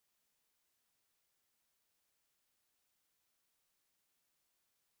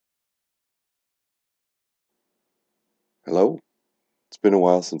Hello? It's been a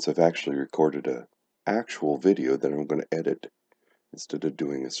while since I've actually recorded a actual video that I'm going to edit instead of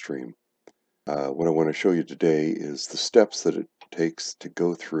doing a stream. What I want to show you today is the steps that it takes to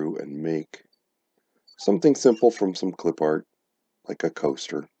go through and make something simple from some clip art, like a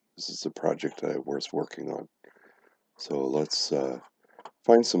coaster. This is a project that I was working on. So let's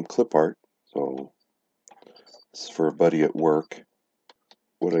find some clip art. So this is for a buddy at work.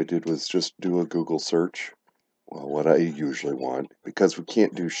 What I did was just do a Google search. Well, what I usually want, because we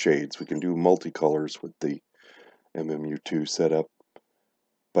can't do shades, we can do multicolors with the MMU2 setup,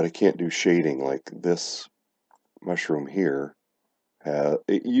 but I can't do shading like this mushroom here.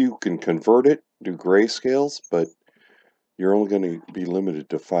 You can convert it, do grayscales, but you're only going to be limited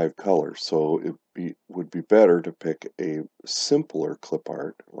to 5 colors, so it would be better to pick a simpler clip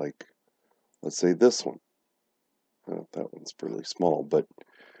art, like, let's say this one. That one's really small, but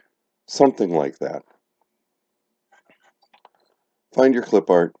something like that. Find your clip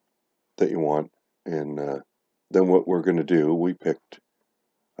art that you want, and then what we're going to do,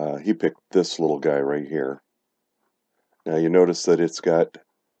 he picked this little guy right here. Now you notice that it's got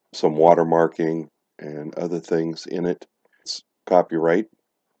some watermarking and other things in it. It's copyright,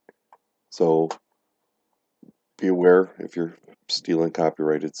 so be aware if you're stealing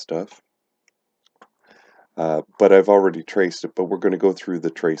copyrighted stuff. But I've already traced it, but we're going to go through the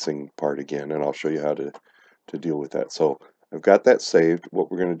tracing part again, and I'll show you how to deal with that. So I've got that saved.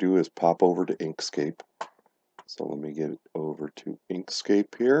 What we're going to do is pop over to Inkscape. So let me get it over to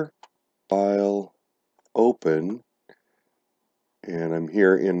Inkscape here. File, open, and I'm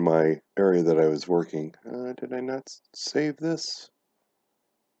here in my area that I was working. Did I not save this?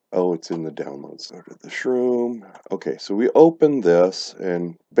 Oh, it's in the downloads. Go to the shroom. Okay, so we open this,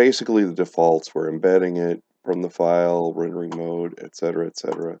 and basically the defaults, we're embedding it from the file, rendering mode, etc.,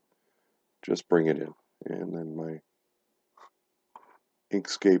 etc. Just bring it in. And then my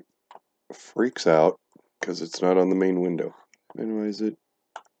Inkscape freaks out because it's not on the main window. Minimize it,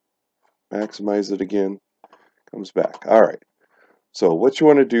 maximize it again, comes back. All right, so what you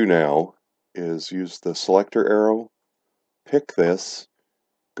want to do now is use the selector arrow, pick this,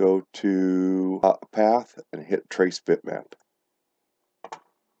 go to path, and hit trace bitmap.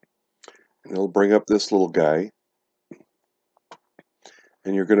 And it'll bring up this little guy.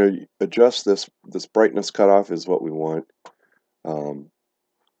 And you're going to adjust this brightness cutoff is what we want.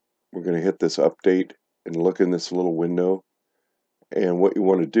 We're going to hit this update and look in this little window. And what you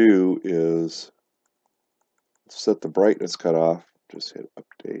want to do is set the brightness cutoff. Just hit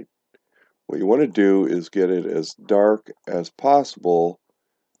update. What you want to do is get it as dark as possible.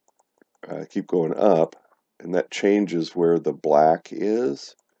 Keep going up, and that changes where the black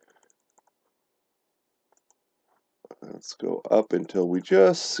is. Let's go up until we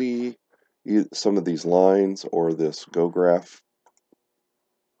just see some of these lines or this go graph.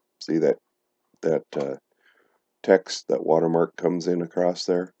 See that text, that watermark comes in across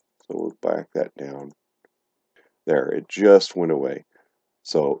there. So we'll back that down. There, it just went away.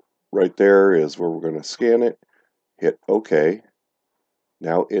 So right there is where we're going to scan it. Hit OK.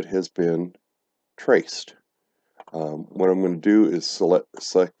 Now it has been traced. What I'm going to do is select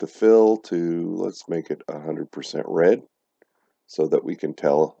the fill to, let's make it 100% red so that we can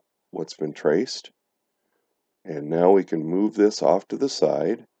tell what's been traced. And now we can move this off to the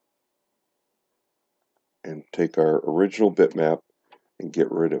side and take our original bitmap and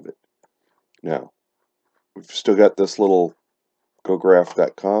get rid of it. Now, we've still got this little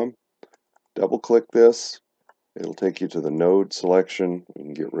gograph.com. Double click this. It'll take you to the node selection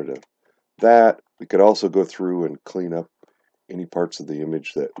and get rid of that. We could also go through and clean up any parts of the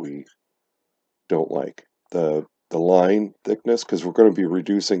image that we don't like. The line thickness, because we're going to be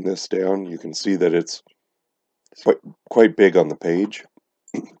reducing this down, you can see that it's quite big on the page.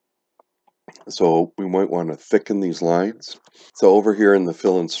 So we might want to thicken these lines. So over here in the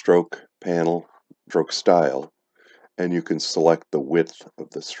fill and stroke panel, stroke style, and you can select the width of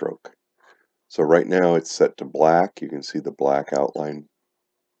the stroke. So right now it's set to black. You can see the black outline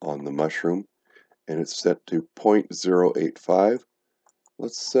on the mushroom, and it's set to 0.085.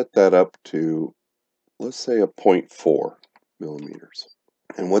 Let's set that up to, let's say, a 0.4 millimeters.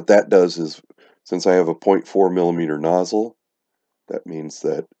 And what that does is, since I have a 0.4 millimeter nozzle, that means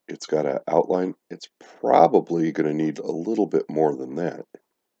that it's got an outline. It's probably going to need a little bit more than that,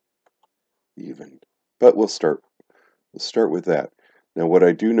 even. But we'll start with that. Now what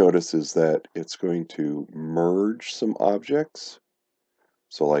I do notice is that it's going to merge some objects.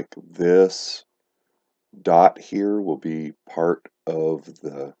 So like this dot here will be part of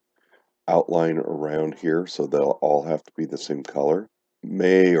the outline around here, so they'll all have to be the same color.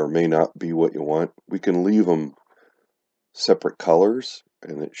 May or may not be what you want. We can leave them separate colors,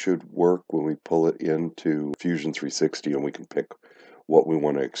 and it should work when we pull it into Fusion 360 and we can pick what we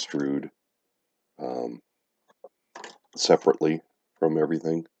want to extrude separately from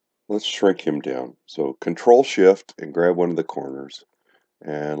everything. Let's shrink him down. So Control Shift and grab one of the corners,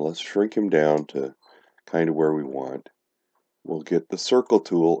 and let's shrink him down to kind of where we want. We'll get the circle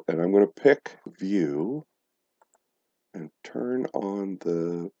tool, and I'm going to pick View and turn on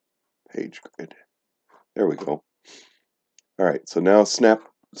the page grid. There we go. Alright, so now snap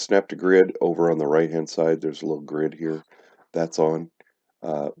to grid over on the right hand side. There's a little grid here. That's on.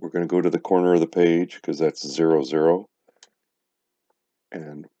 We're going to go to the corner of the page because that's 0, 0.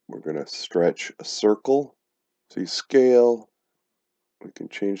 And we're going to stretch a circle. See, scale. We can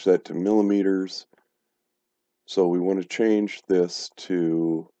change that to millimeters. So we want to change this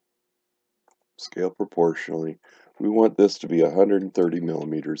to scale proportionally. We want this to be 130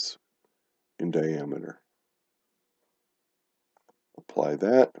 millimeters in diameter. Apply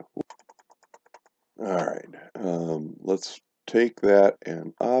that. Alright, let's take that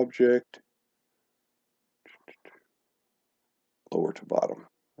and object, lower to bottom.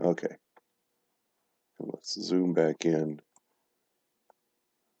 Okay, and let's zoom back in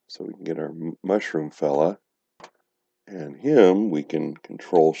so we can get our mushroom fella. And him, we can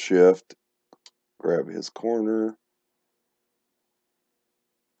Control Shift, grab his corner.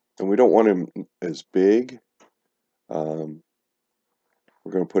 And we don't want him as big.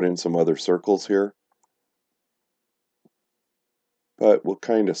 We're going to put in some other circles here. But we'll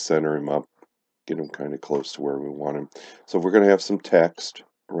kind of center him up, get him kind of close to where we want him. So we're going to have some text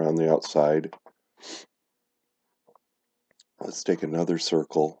around the outside. Let's take another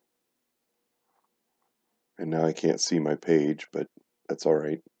circle. And now I can't see my page, but that's all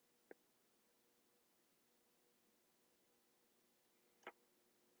right.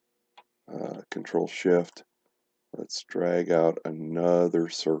 Control Shift. Let's drag out another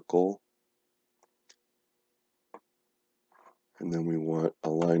circle. And then we want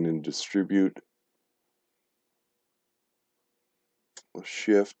Align and Distribute. We'll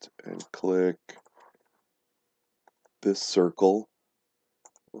Shift and click this circle.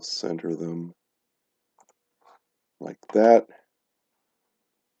 We'll center them like that.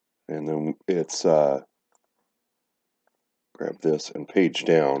 And then it's grab this and page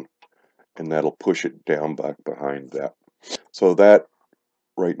down, and that'll push it down back behind that. So that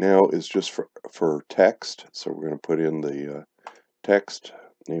right now is just for text. So we're going to put in the text,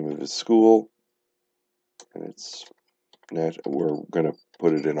 name of his school, and we're going to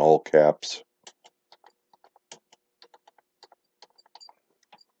put it in all caps.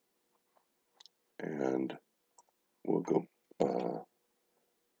 And we'll go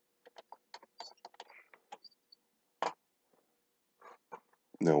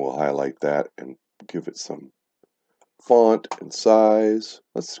then we'll highlight that and give it some font and size.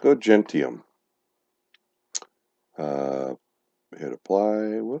 Let's go Gentium. Hit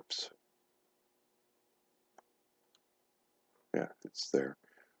apply. Whoops. Yeah, it's there.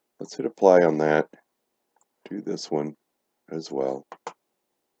 Let's hit apply on that. Do this one as well.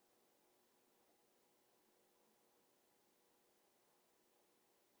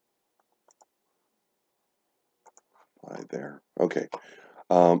 Apply there. Okay.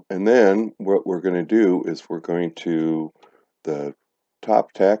 And then what we're going to do is we're going to the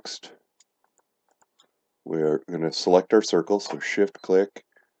top text. We're going to select our circle. So shift click,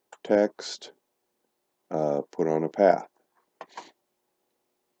 text, put on a path.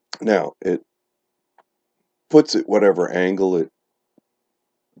 Now it puts it whatever angle it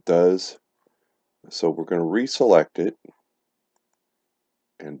does. So we're going to reselect it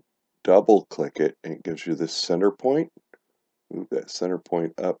and double click it, and it gives you this center point. Move that center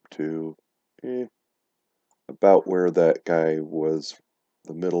point up to about where that guy was,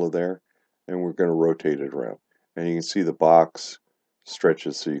 the middle of there, and we're going to rotate it around. And you can see the box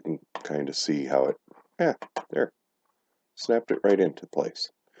stretches so you can kind of see how it, there, snapped it right into place.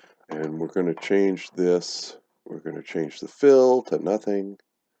 And we're going to change this. We're going to change the fill to nothing.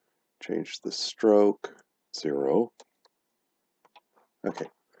 Change the stroke, 0. Okay.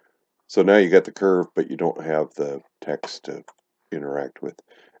 So now you got the curve, but you don't have the text to interact with.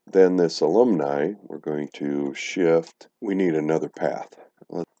 Then this alumni, we're going to shift. We need another path.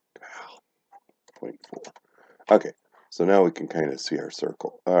 0.4. Okay. So now we can kind of see our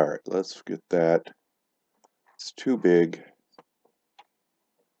circle. All right. Let's get that. It's too big.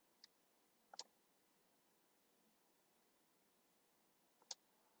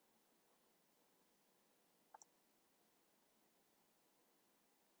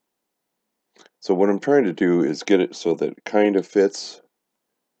 So what I'm trying to do is get it so that it kind of fits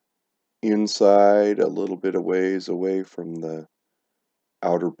inside a little bit of ways away from the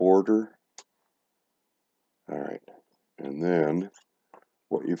outer border. Alright, and then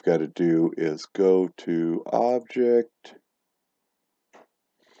what you've got to do is go to Object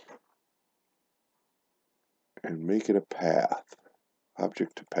and make it a path.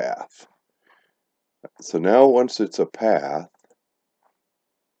 Object to path. So now once it's a path,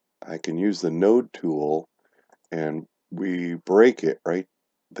 I can use the node tool and we break it right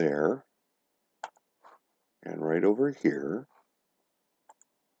there and right over here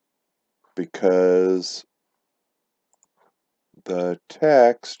because the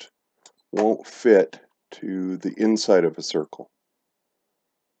text won't fit to the inside of a circle.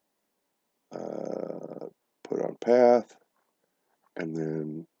 Put on path and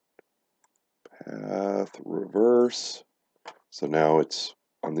then path reverse. So now it's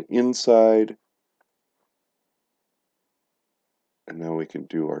on the inside. And now we can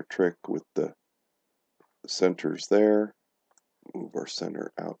do our trick with the centers there. Move our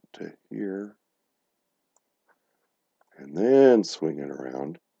center out to here. And then swing it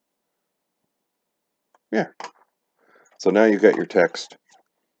around. Yeah. So now you've got your text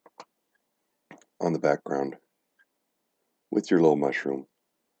on the background with your little mushroom.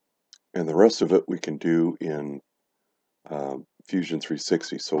 And the rest of it we can do in Fusion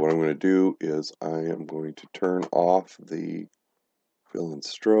 360. So what I'm going to do is I am going to turn off the fill and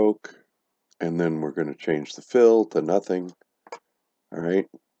stroke. And then we're going to change the fill to nothing. Alright.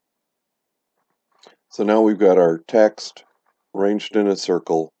 So now we've got our text arranged in a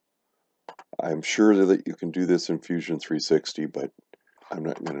circle. I'm sure that you can do this in Fusion 360, but I'm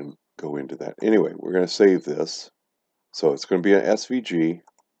not going to go into that. Anyway, we're going to save this. So it's going to be an SVG.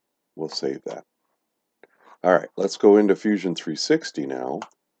 We'll save that. Alright, let's go into Fusion 360 now,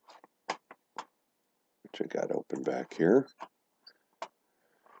 which I got open back here. I'm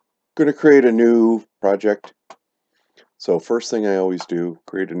going to create a new project. So first thing I always do,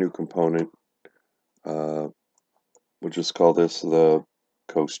 create a new component. We'll just call this the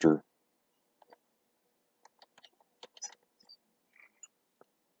coaster.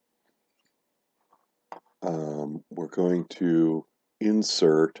 We're going to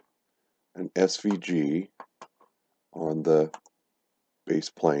insert an SVG on the base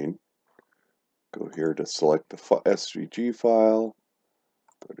plane. Go here to select the SVG file,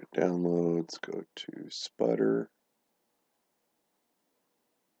 go to downloads, go to sputter.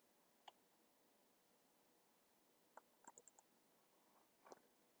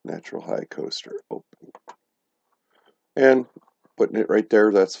 Natural high coaster, open. And putting it right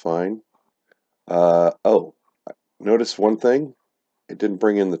there, that's fine. Oh, notice one thing, it didn't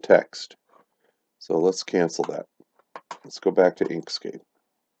bring in the text. So let's cancel that. Let's go back to Inkscape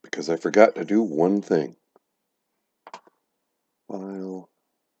because I forgot to do one thing. File,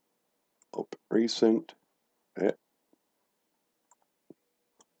 open recent.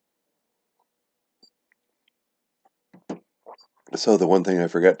 So the one thing I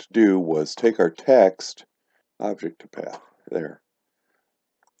forgot to do was take our text, object to path, there.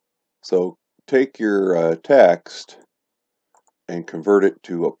 So take your text and convert it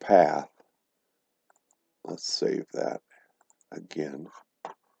to a path. Let's save that again.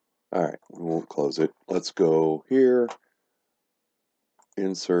 Alright, we won't close it. Let's go here,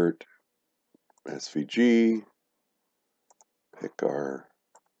 insert SVG, pick our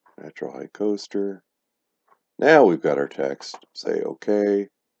natural high coaster. Now we've got our text. Say OK.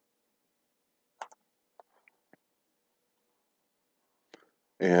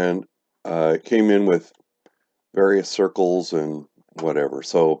 And it came in with various circles and whatever.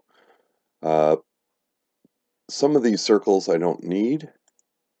 So some of these circles I don't need.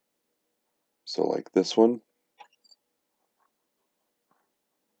 So like this one,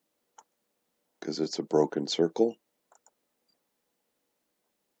 because it's a broken circle.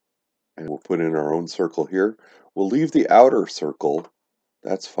 And we'll put in our own circle here. We'll leave the outer circle.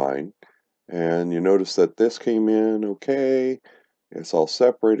 That's fine. And you notice that this came in okay. It's all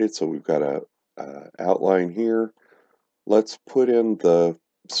separated, so we've got a outline here. Let's put in the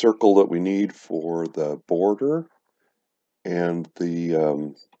circle that we need for the border and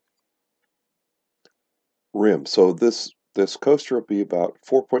the rim. So this coaster will be about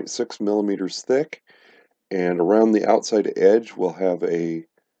 4.6 millimeters thick, and around the outside edge we'll have a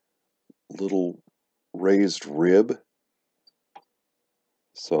little raised rib.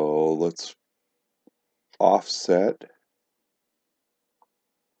 So let's offset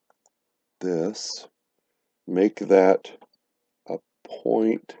this, make that a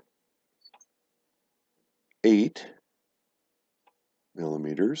 0.8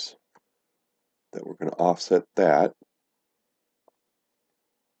 millimeters. That we're going to offset that.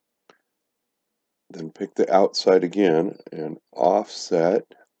 Then pick the outside again and offset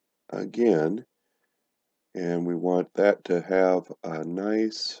again. And we want that to have a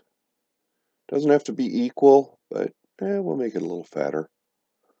nice, doesn't have to be equal, but we'll make it a little fatter,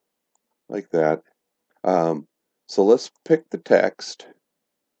 like that. So let's pick the text.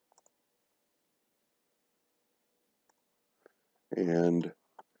 And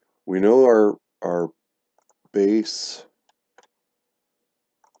we know our base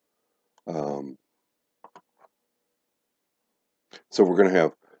so we're going to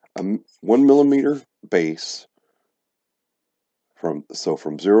have a 1 millimeter base. From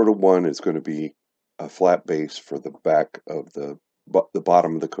 0 to 1 is going to be a flat base for the back of the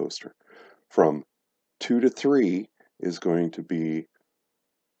bottom of the coaster. From 2 to 3 is going to be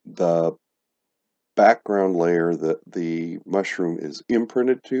the background layer that the mushroom is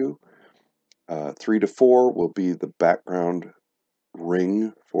imprinted to. 3 to 4 will be the background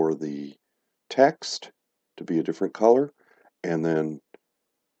ring for the text to be a different color. And then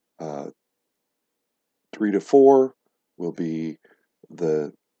 3 to 4 will be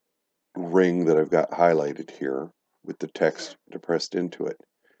the ring that I've got highlighted here with the text depressed into it.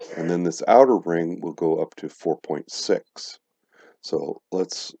 And then this outer ring will go up to 4.6. So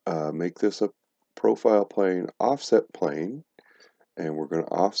let's make this a profile plane, offset plane, and we're going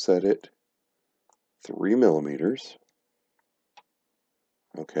to offset it 3 millimeters.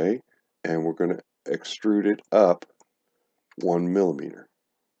 Okay, and we're going to extrude it up 1 millimeter.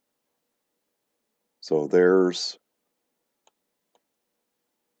 So there's,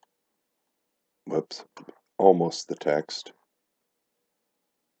 whoops, almost the text.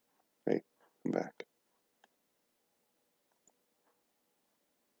 Hey, come back.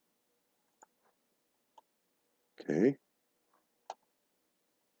 Okay.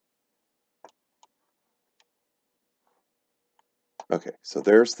 Okay, so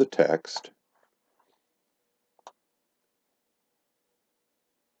there's the text.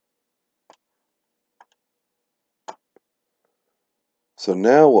 So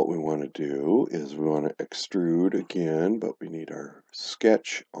now what we want to do is we want to extrude again, but we need our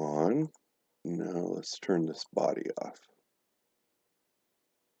sketch on. Now let's turn this body off.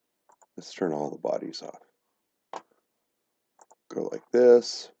 Let's turn all the bodies off. Go like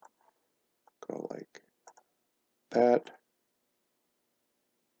this. Go like that.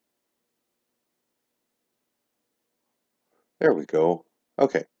 There we go.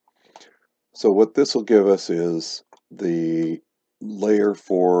 Okay. So what this will give us is the layer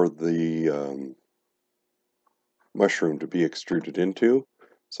for the mushroom to be extruded into.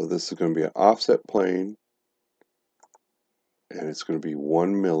 So this is going to be an offset plane, and it's going to be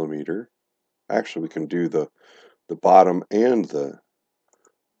 1 millimeter. Actually, we can do the bottom and the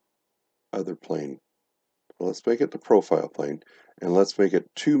other plane. Well, let's make it the profile plane, and let's make it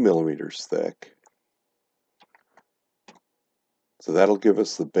 2 millimeters thick. So that'll give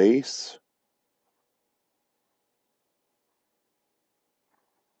us the base.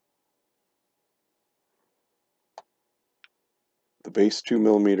 The base 2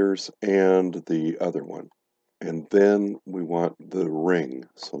 millimeters and the other one. And then we want the ring.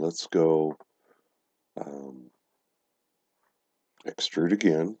 So let's go extrude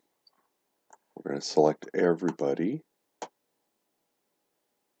again. We're going to select everybody.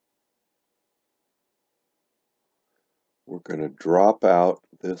 We're going to drop out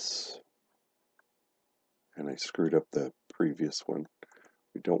this, and I screwed up the previous one.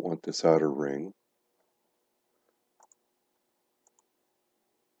 We don't want this outer ring.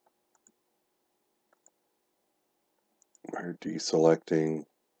 We're deselecting.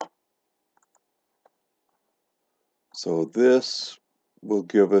 So this will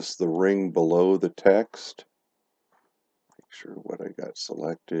give us the ring below the text. Make sure what I got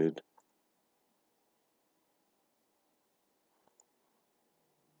selected.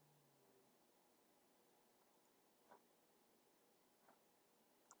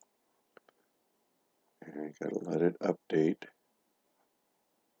 And I gotta let it update.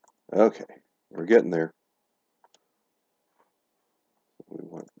 Okay, we're getting there. We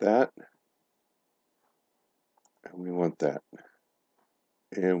want that. And we want that.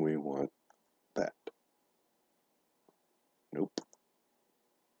 And we want that. Nope.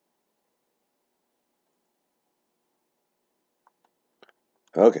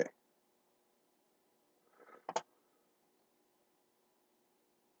 Okay.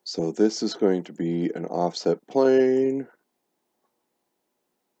 So this is going to be an offset plane.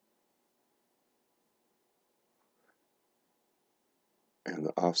 And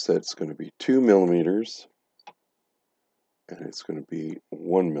the offset's going to be 2 millimeters. And it's going to be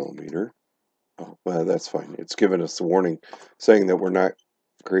 1 millimeter. Oh, well, that's fine. It's given us a warning saying that we're not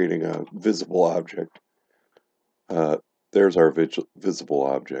creating a visible object. There's our visible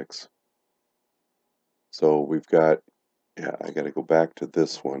objects. So we've got, yeah, I got to go back to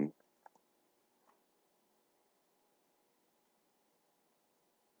this one.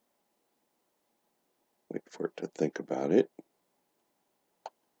 Wait for it to think about it.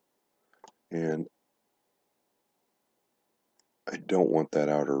 And I don't want that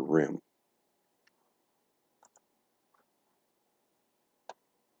outer rim.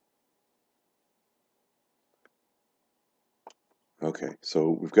 Okay,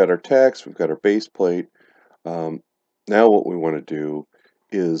 so we've got our text, we've got our base plate. Now what we want to do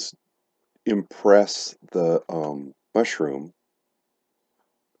is impress the mushroom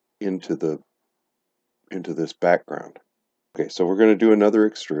into this background. Okay, so we're going to do another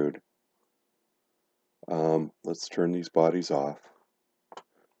extrude. Let's turn these bodies off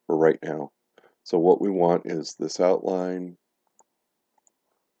for right now. So what we want is this outline,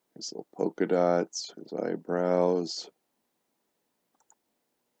 his little polka dots, his eyebrows,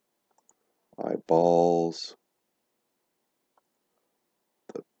 eyeballs,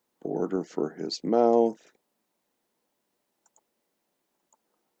 the border for his mouth.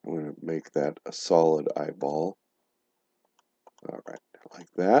 I'm going to make that a solid eyeball. All right,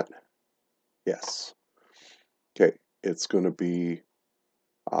 like that. Yes. Okay, it's going to be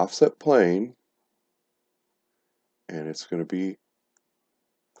offset plane, and it's going to be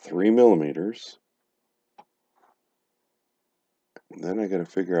 3 millimeters. And then I got to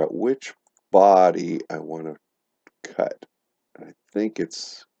figure out which body I want to cut. I think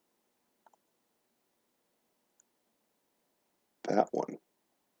it's that one.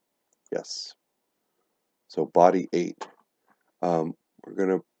 Yes. So body 8. We're going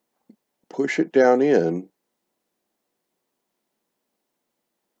to push it down in.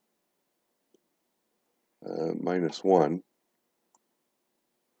 -1.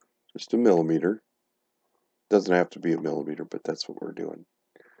 Just a millimeter. Doesn't have to be a millimeter, but that's what we're doing.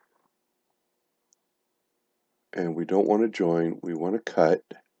 And we don't want to join, we want to cut.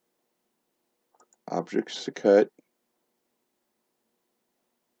 Objects to cut.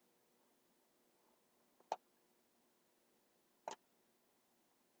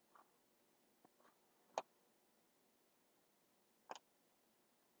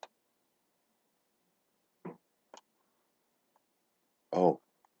 Oh,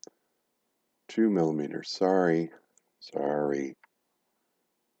 2 millimeters. Sorry.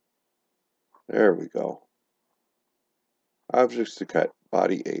 There we go. Objects to cut.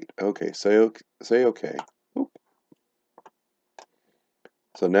 Body 8. Okay, say okay. Oop.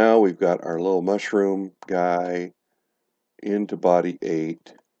 So now we've got our little mushroom guy into body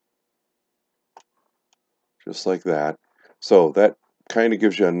 8. Just like that. So that kind of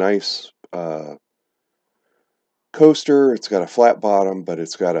gives you a nice coaster. It's got a flat bottom, but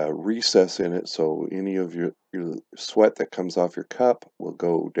it's got a recess in it, so any of your sweat that comes off your cup will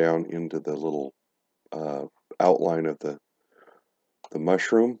go down into the little outline of the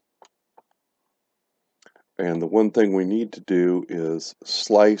mushroom. And the one thing we need to do is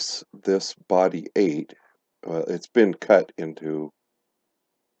slice this body 8. It's been cut into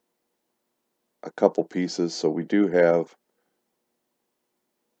a couple pieces, so we do have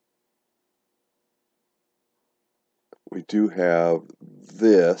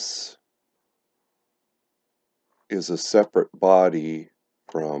this is a separate body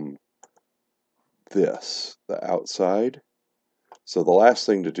from this, the outside. So the last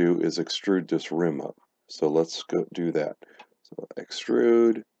thing to do is extrude this rim up. So let's go do that. So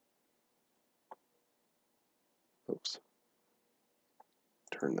extrude. Oops.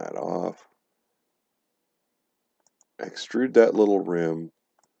 Turn that off. Extrude that little rim.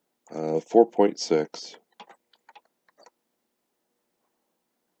 4.6.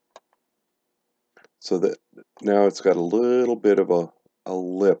 So that now it's got a little bit of a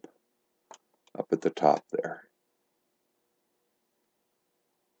lip up at the top there.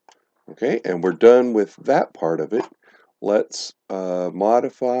 Okay, and we're done with that part of it. Let's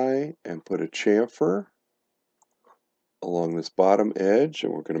modify and put a chamfer along this bottom edge,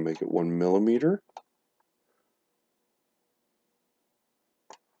 and we're going to make it 1 millimeter.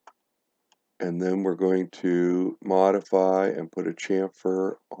 And then we're going to modify and put a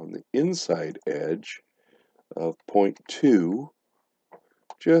chamfer on the inside edge of 0.2,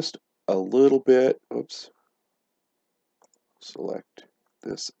 just a little bit. Oops. Select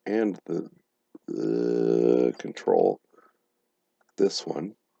this and the control this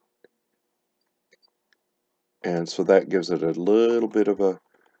one. And so that gives it a little bit of a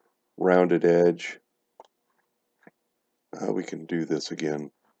rounded edge. We can do this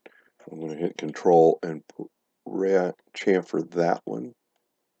again. I'm going to hit control and chamfer that one.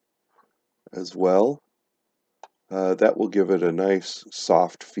 as well. That will give it a nice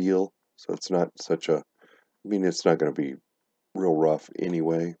soft feel, so it's not such a, I mean, it's not going to be real rough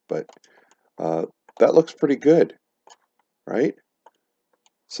anyway, but that looks pretty good, right?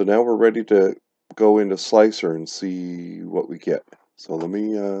 So now we're ready to go into Slicer and see what we get. So let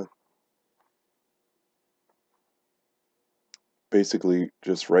me basically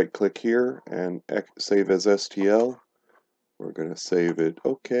just right click here and save as STL. We're going to save it,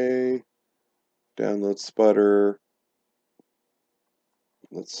 okay, download sputter.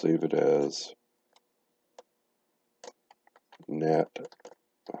 Let's save it as nat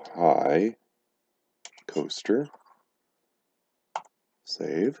high coaster.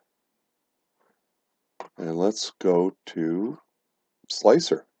 Save. And let's go to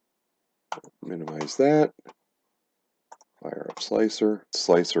Slicer. Minimize that. Fire up Slicer.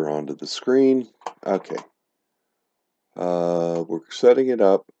 Slicer onto the screen. Okay. We're setting it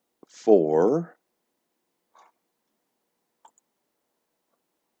up for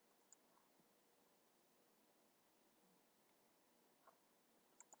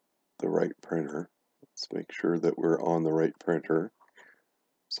the right printer. Let's make sure that we're on the right printer.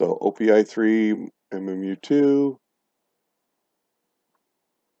 So OPI3, MMU2,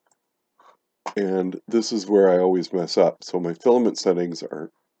 and this is where I always mess up. So my filament settings are,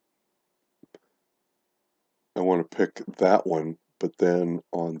 I want to pick that one, but then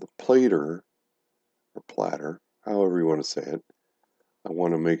on the plater, or platter, however you want to say it, I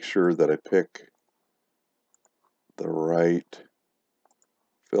want to make sure that I pick the right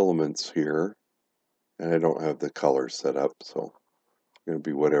filaments here, and I don't have the colors set up, so it's going to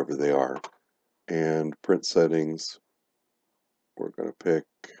be whatever they are. And print settings, we're going to pick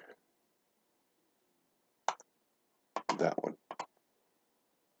that one.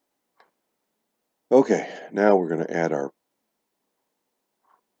 Okay, now we're going to add our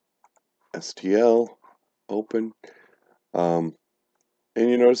STL, open, and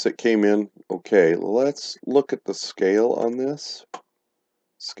you notice it came in okay. Let's look at the scale on this.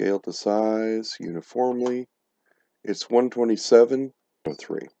 Scale to size uniformly. It's 127.03.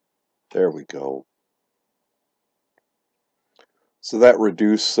 There we go. So that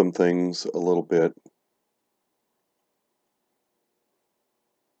reduced some things a little bit.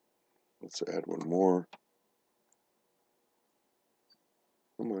 Let's add one more.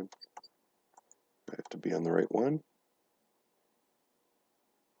 Come on. I have to be on the right one.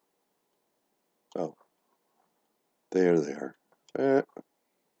 Oh, there they are.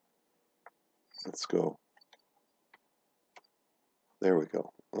 Let's go. There we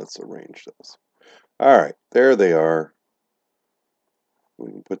go. Let's arrange those. All right, there they are.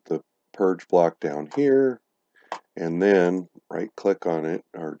 We can put the purge block down here, and then right click on it,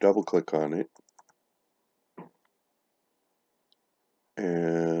 or double click on it,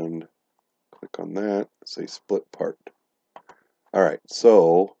 and click on that, say split part. All right,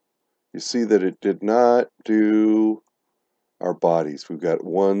 so you see that it did not do our bodies. We've got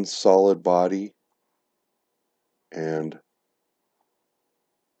one solid body and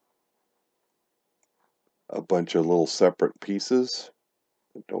a bunch of little separate pieces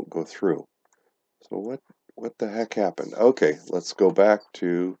that don't go through. So what the heck happened? Okay, let's go back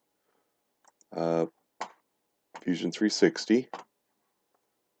to Fusion 360.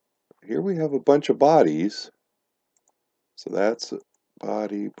 Here we have a bunch of bodies. So that's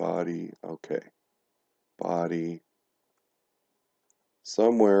body, okay. Body.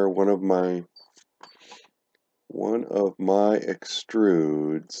 Somewhere one of my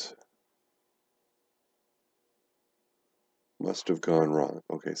extrudes must have gone wrong.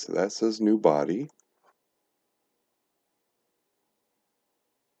 Okay, so that says new body.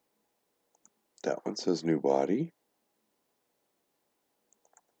 That one says new body.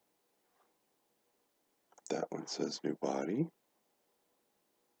 That one says new body.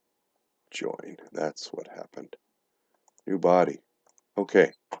 Join. That's what happened. New body.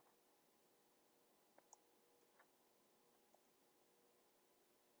 Okay.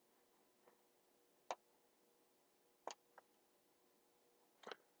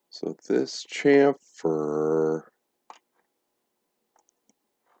 So this chamfer,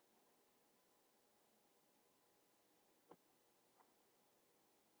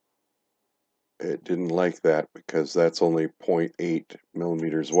 it didn't like that because that's only 0.8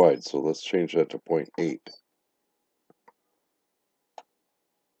 millimeters wide. So let's change that to 0.8.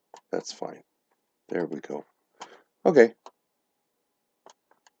 That's fine. There we go. Okay.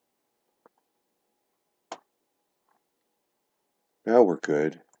 Now we're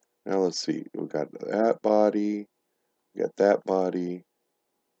good. Now let's see. We got that body. We got that body.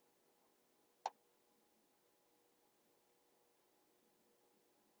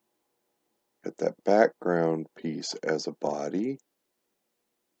 at that background piece as a body.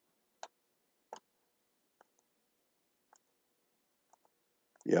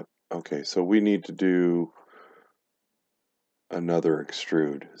 Yep, okay, so we need to do another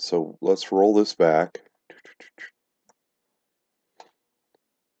extrude. So let's roll this back.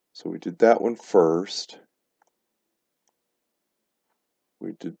 So we did that one first.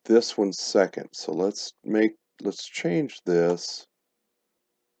 We did this one second. So let's change this.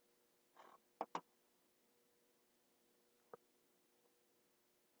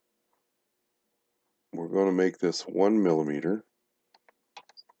 We're going to make this 1 millimeter.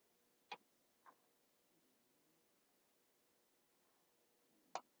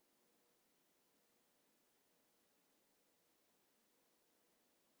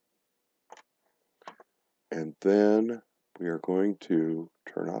 And then we are going to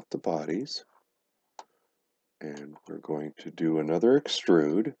turn off the bodies. And we're going to do another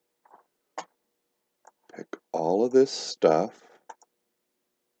extrude. Pick all of this stuff.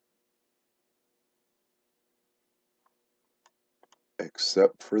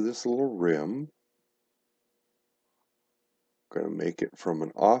 Except for this little rim. We're going to make it from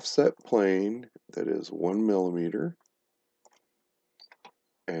an offset plane that is 1 millimeter.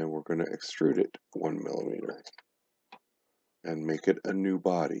 And we're going to extrude it 1 millimeter. And make it a new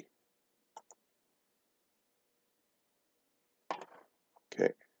body.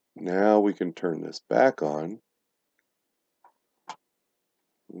 Okay, now we can turn this back on.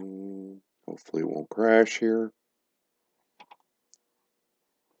 Hopefully it won't crash here.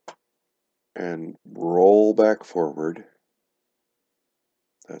 And roll back forward.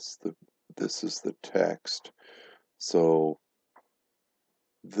 This is the text. So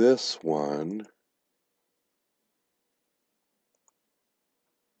this one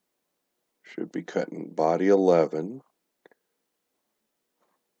should be cut in body 11.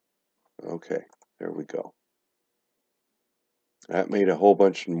 Okay, there we go. That made a whole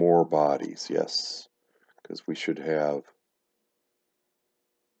bunch more bodies, yes. Because we should have,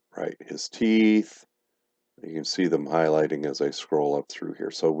 right, his teeth. You can see them highlighting as I scroll up through here.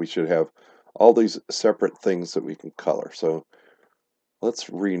 So we should have all these separate things that we can color. So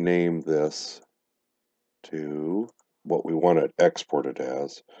let's rename this to what we want to export it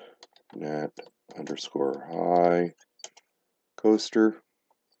as. nat_high coaster.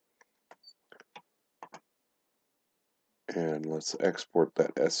 And let's export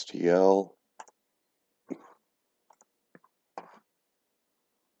that STL.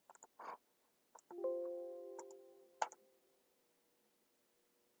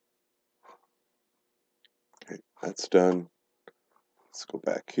 Okay, that's done. Let's go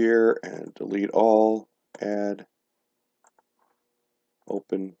back here and delete all, add,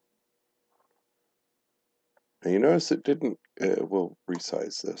 open. And you notice it didn't, we'll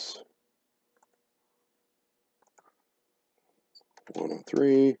resize this.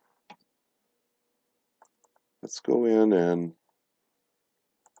 103. Let's go in and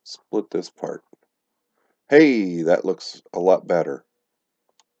split this part. Hey, that looks a lot better.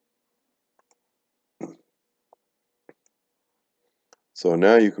 So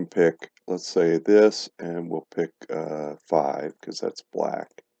now you can pick, let's say this, and we'll pick 5 because that's black.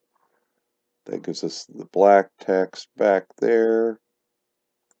 That gives us the black text back there.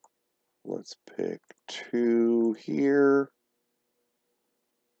 Let's pick 2 here.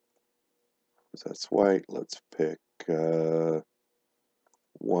 Because that's white. Let's pick 1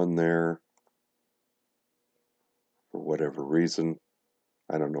 there. For whatever reason.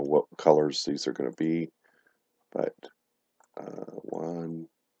 I don't know what colors these are going to be. But 1.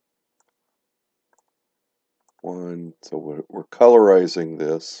 So we're colorizing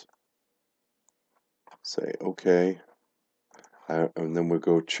this. Say OK. And then we'll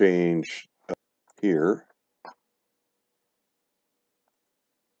go change here.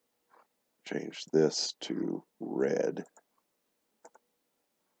 Change this to red.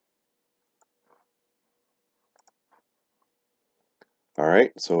 All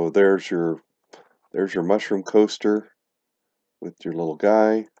right, so there's your mushroom coaster with your little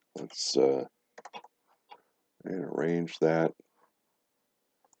guy. Let's arrange that.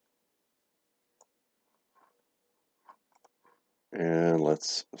 And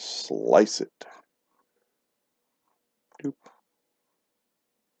let's slice it. Doop.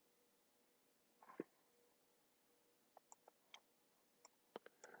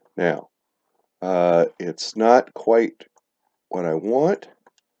 Now, it's not quite what I want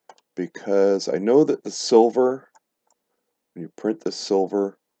because I know that the silver, when you print the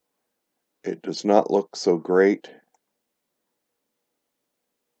silver, it does not look so great.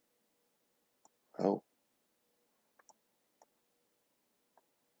 Oh.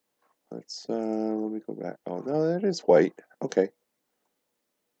 Let's let me go back. Oh no, that is white. Okay.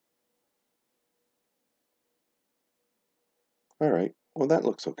 All right. Well, that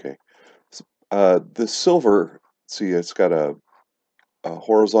looks okay. The silver, see, it's got a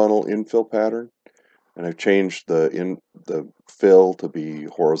horizontal infill pattern, and I've changed the fill to be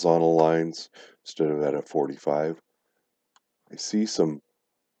horizontal lines instead of at a 45. I see some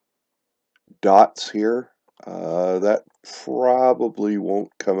dots here. That probably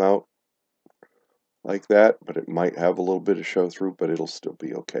won't come out like that, but it might have a little bit of show through, but it'll still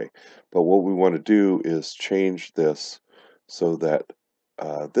be okay. But what we want to do is change this so that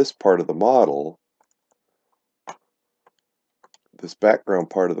this part of the model, this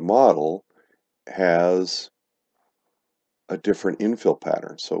background part of the model, has a different infill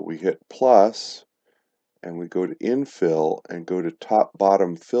pattern. So we hit plus and we go to infill and go to top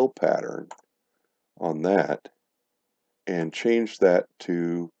bottom fill pattern on that and change that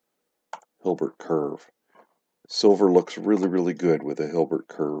to Hilbert curve. Silver looks really, really good with a Hilbert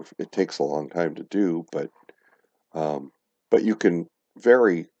curve. It takes a long time to do, but you can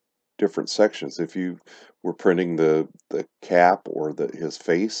vary different sections. If you were printing the cap or his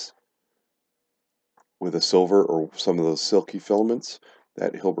face with a silver or some of those silky filaments,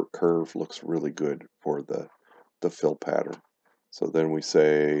 that Hilbert curve looks really good for the fill pattern. So then we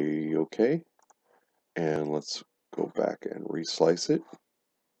say okay, and let's go back and reslice it.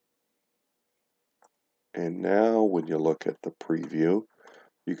 And now when you look at the preview,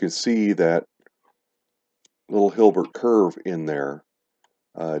 you can see that little Hilbert curve in there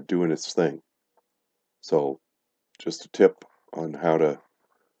doing its thing. So just a tip on how to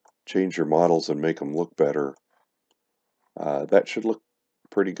change your models and make them look better. That should look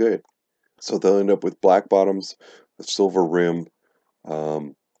pretty good. So they'll end up with black bottoms, a silver rim.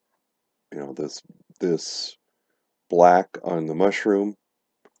 You know, this black on the mushroom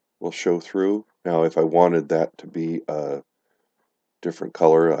will show through. Now, if I wanted that to be a different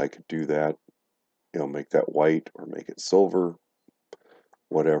color, I could do that. You know, make that white or make it silver,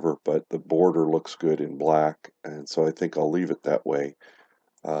 whatever. But the border looks good in black, and so I think I'll leave it that way.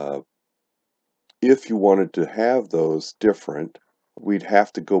 If you wanted to have those different, we'd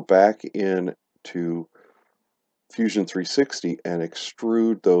have to go back in to Fusion 360 and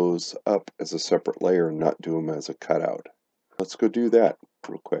extrude those up as a separate layer and not do them as a cutout. Let's go do that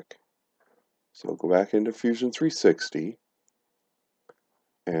real quick. So go back into Fusion 360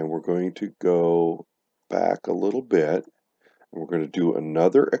 and we're going to go back a little bit and we're going to do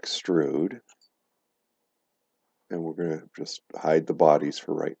another extrude, and we're going to just hide the bodies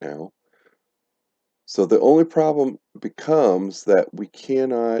for right now. So the only problem becomes that we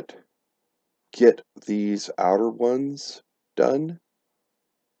cannot get these outer ones done,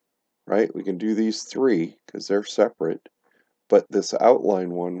 right? We can do these three because they're separate, but this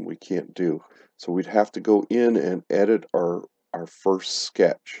outline one we can't do. So we'd have to go in and edit our first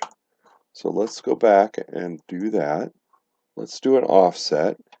sketch. So let's go back and do that. Let's do an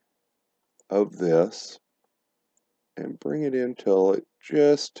offset of this and bring it in till it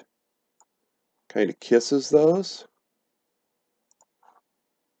just kind of kisses those.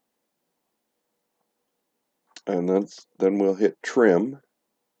 And then we'll hit trim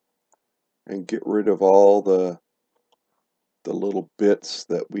and get rid of all the little bits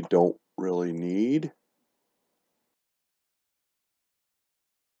that we don't really need.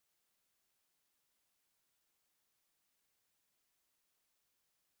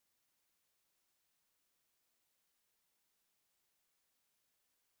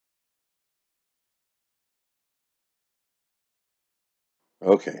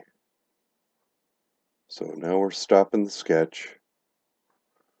 Okay, so now we're stopping the sketch.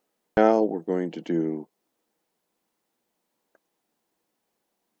 Now we're going to do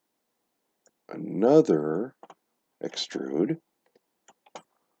another extrude.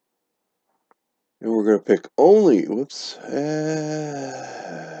 And we're going to pick only, whoops, going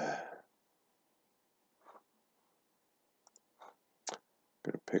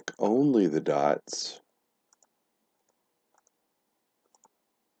to pick only the dots.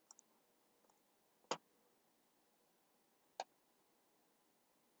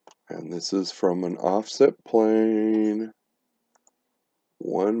 And this is from an offset plane,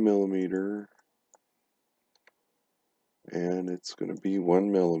 1 millimeter, and it's going to be 1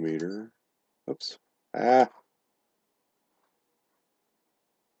 millimeter. Oops. And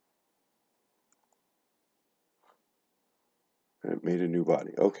it made a new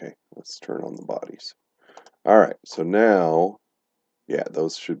body. Okay, let's turn on the bodies. All right, so now, yeah,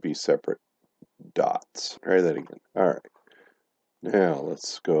 those should be separate dots. Try that again. All right. Now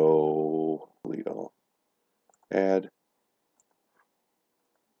let's go delete all. Add.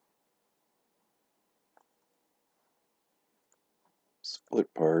 split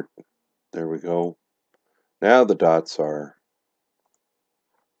part. There we go. Now the dots are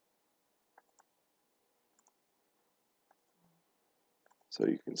so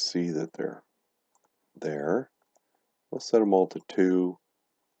you can see that they're there. We'll set them all to 2.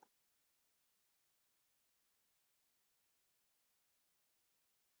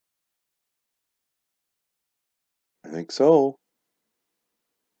 I think so.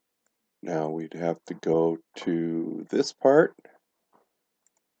 Now we'd have to go to this part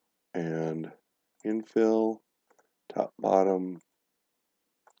and infill, top, bottom,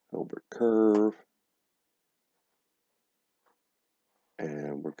 Hilbert curve,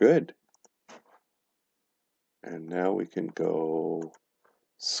 and we're good. And now we can go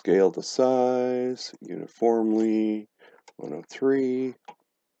scale to size, uniformly, 103,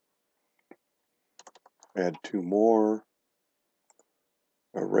 add 2 more,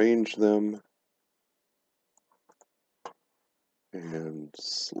 arrange them, and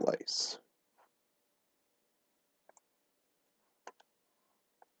slice.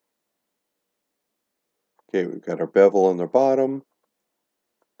 Okay, we've got our bevel on the bottom,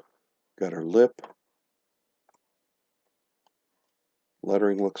 got our lip,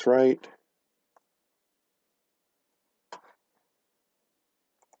 lettering looks right.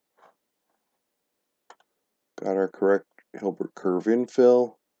 Got our correct Hilbert curve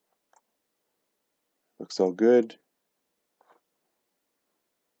infill. Looks all good.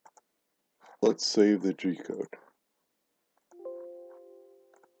 Let's save the G code.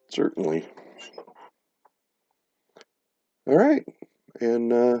 Certainly. All right,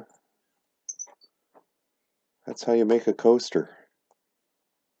 and that's how you make a coaster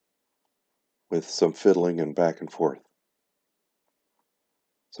with some fiddling and back and forth.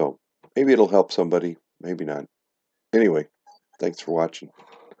 So maybe it'll help somebody, maybe not. Anyway, thanks for watching.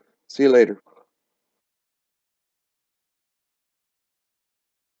 See you later.